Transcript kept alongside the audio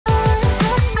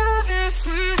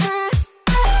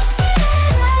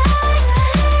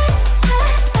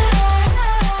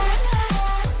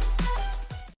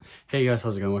Hey guys,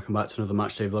 how's it going? Welcome back to another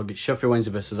matchday vlog. It's Sheffield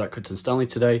Wednesday versus Accrington Stanley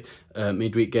today.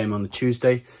 Midweek game on the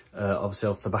Tuesday. Obviously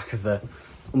off the back of the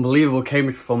unbelievable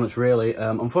Cambridge performance, really.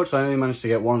 Unfortunately, I only managed to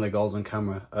get one of the goals on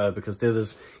camera because the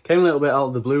others came a little bit out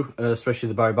of the blue, especially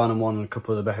the Barry Bannon one and a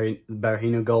couple of the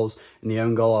Berahino goals and the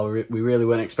own goal we really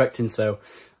weren't expecting, so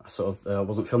I sort of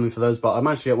wasn't filming for those, but I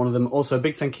managed to get one of them. Also, a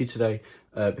big thank you today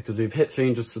because we've hit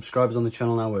 300 subscribers on the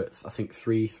channel now. We're at, I think,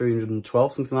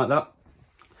 312, something like that.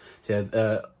 So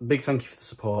yeah, big thank you for the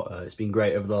support. It's been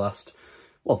great over the last,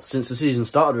 well, since the season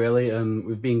started, really.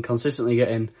 We've been consistently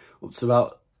getting up to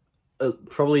about,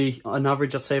 probably on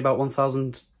average, I'd say about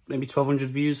 1,000, maybe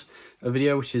 1,200 views a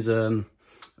video, which is, you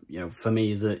know, for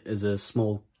me, is a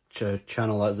small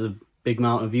channel, that's a big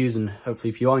amount of views. And hopefully,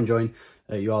 if you are enjoying,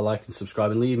 you are liking,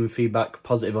 subscribing, leaving feedback,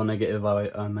 positive or negative.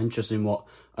 I'm interested in what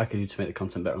I can do to make the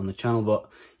content better on the channel. But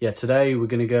yeah, today we're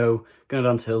going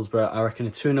down to Hillsborough. I reckon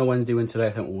a 2-0 Wednesday win today.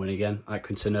 I think we'll win again.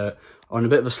 Accrington are on a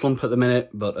bit of a slump at the minute,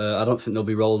 but I don't think they'll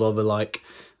be rolled over like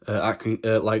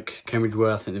like Cambridge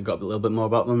were. I think they've got a little bit more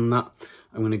about them than that.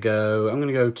 I'm going to go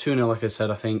 2-0, like I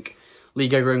said. I think Lee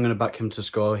Gregor, I'm going to back him to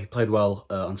score. He played well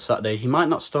on Saturday. He might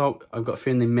not start. I've got a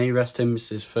feeling they may rest him. It's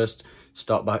his first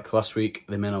start back last week.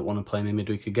 They may not want to play him in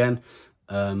midweek again.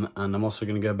 And I'm also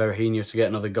going to go Berahino to get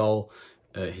another goal.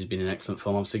 He's been in excellent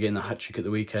form, obviously getting that hat-trick at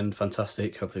the weekend.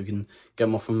 Fantastic. Hopefully we can get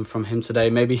more from him today.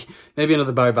 Maybe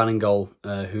another Barry Bannon goal.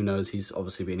 Who knows? He's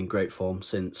obviously been in great form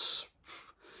since,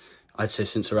 I'd say,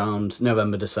 since around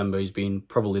November, December. He's been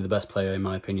probably the best player, in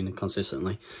my opinion,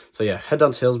 consistently. So yeah, head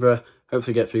down to Hillsborough.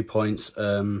 Hopefully get 3 points.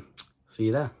 See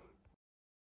you there.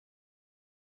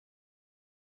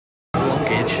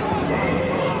 Blockage.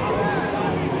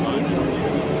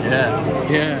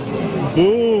 Yeah.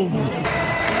 Boom.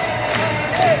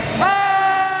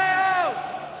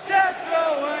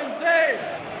 Sheffield Wednesday!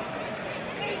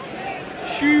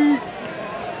 Shoot!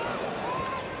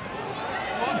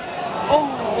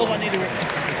 Oh, I need a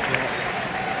rectangle.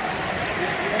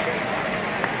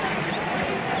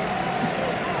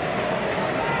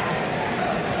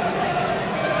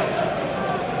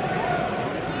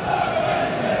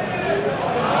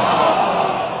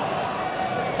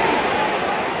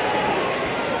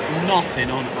 Nothing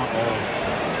on at all.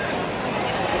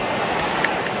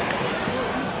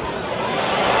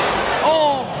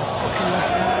 Oh, fucking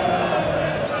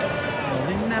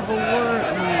they never work,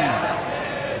 man.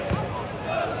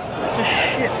 It's a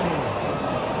shit one.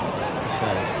 He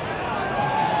says.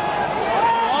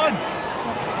 Come on!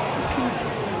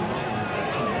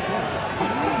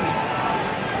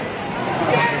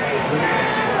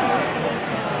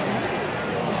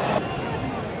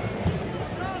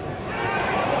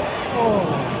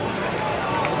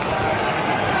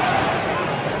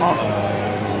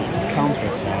 Uh-oh,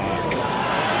 counter-attack.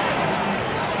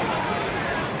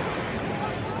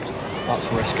 That's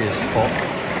risky as fuck.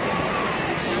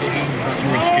 That's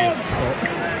risky as fuck.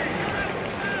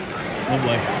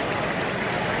 Lovely.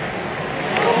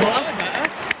 Well, that's better.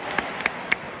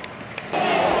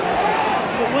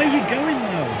 But where are you going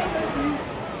though?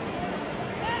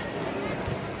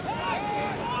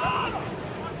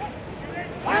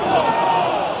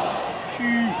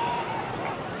 Shoot.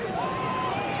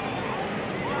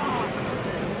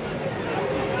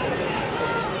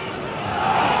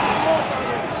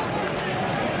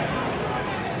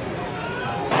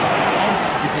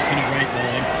 In a great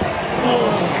ball in. Oh.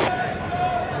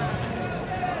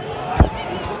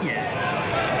 Yeah.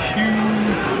 Shoot.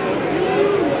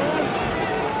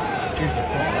 Jeez, the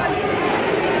flash.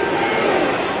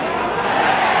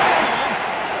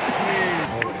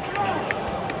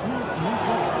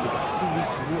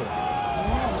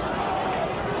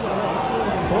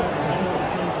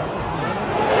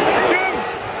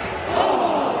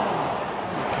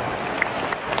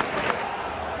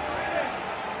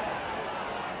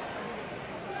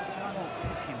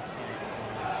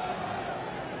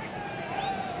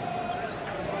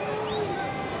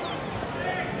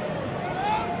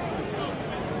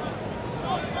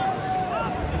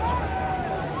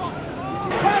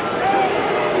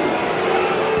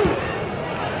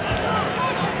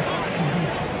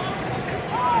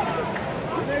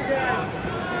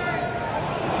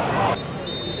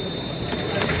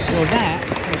 Well, that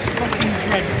was fucking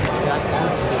dreadful.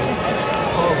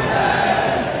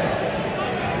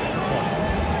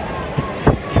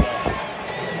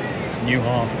 New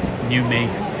half, new me.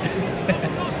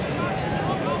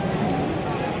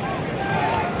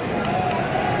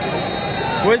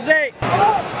 Where's it?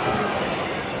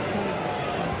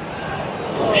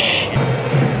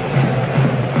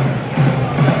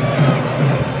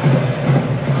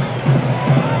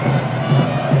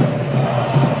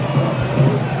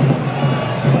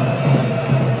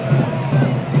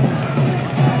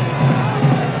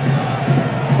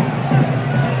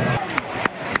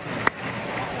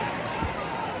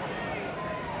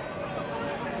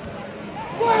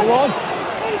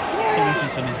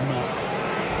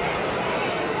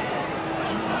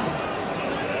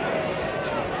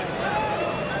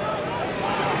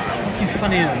 fucking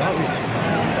funny out that was.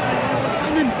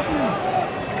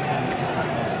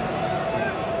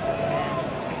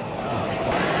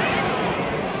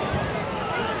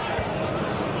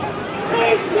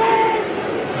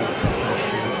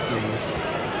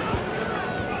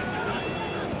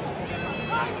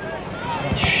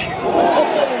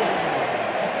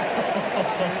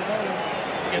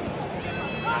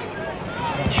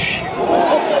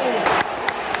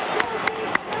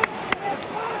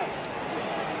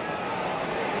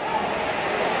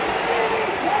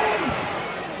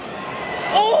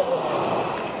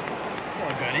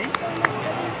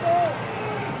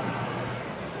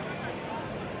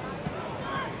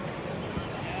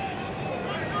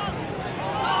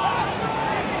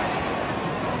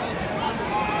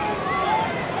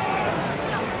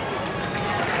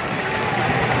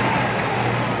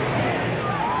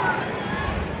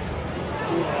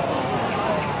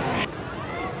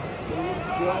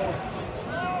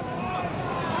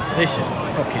 This is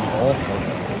fucking awful.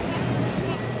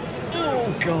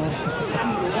 Oh god.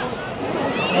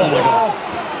 Oh my god.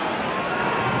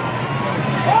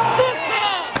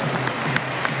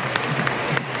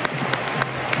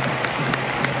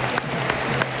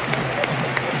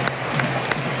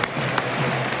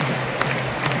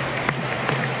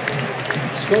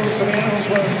 Score for the Owls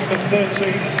were number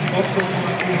 13, sponsored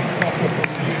by Proper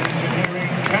Precision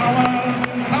Engineering,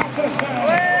 Callum Patterson.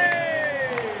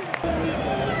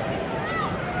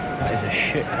 That is a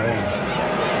shit call.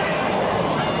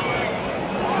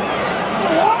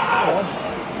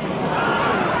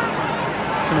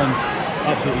 Someone's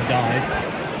absolutely died.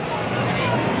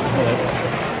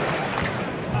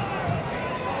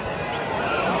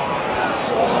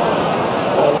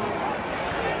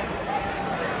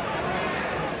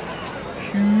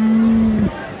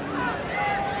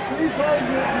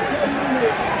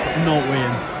 Not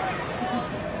winning.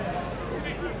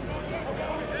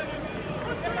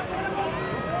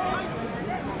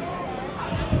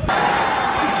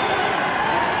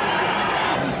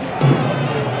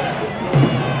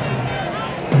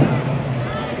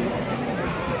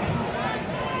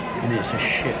 And it's a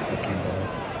shit fucking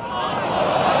ball.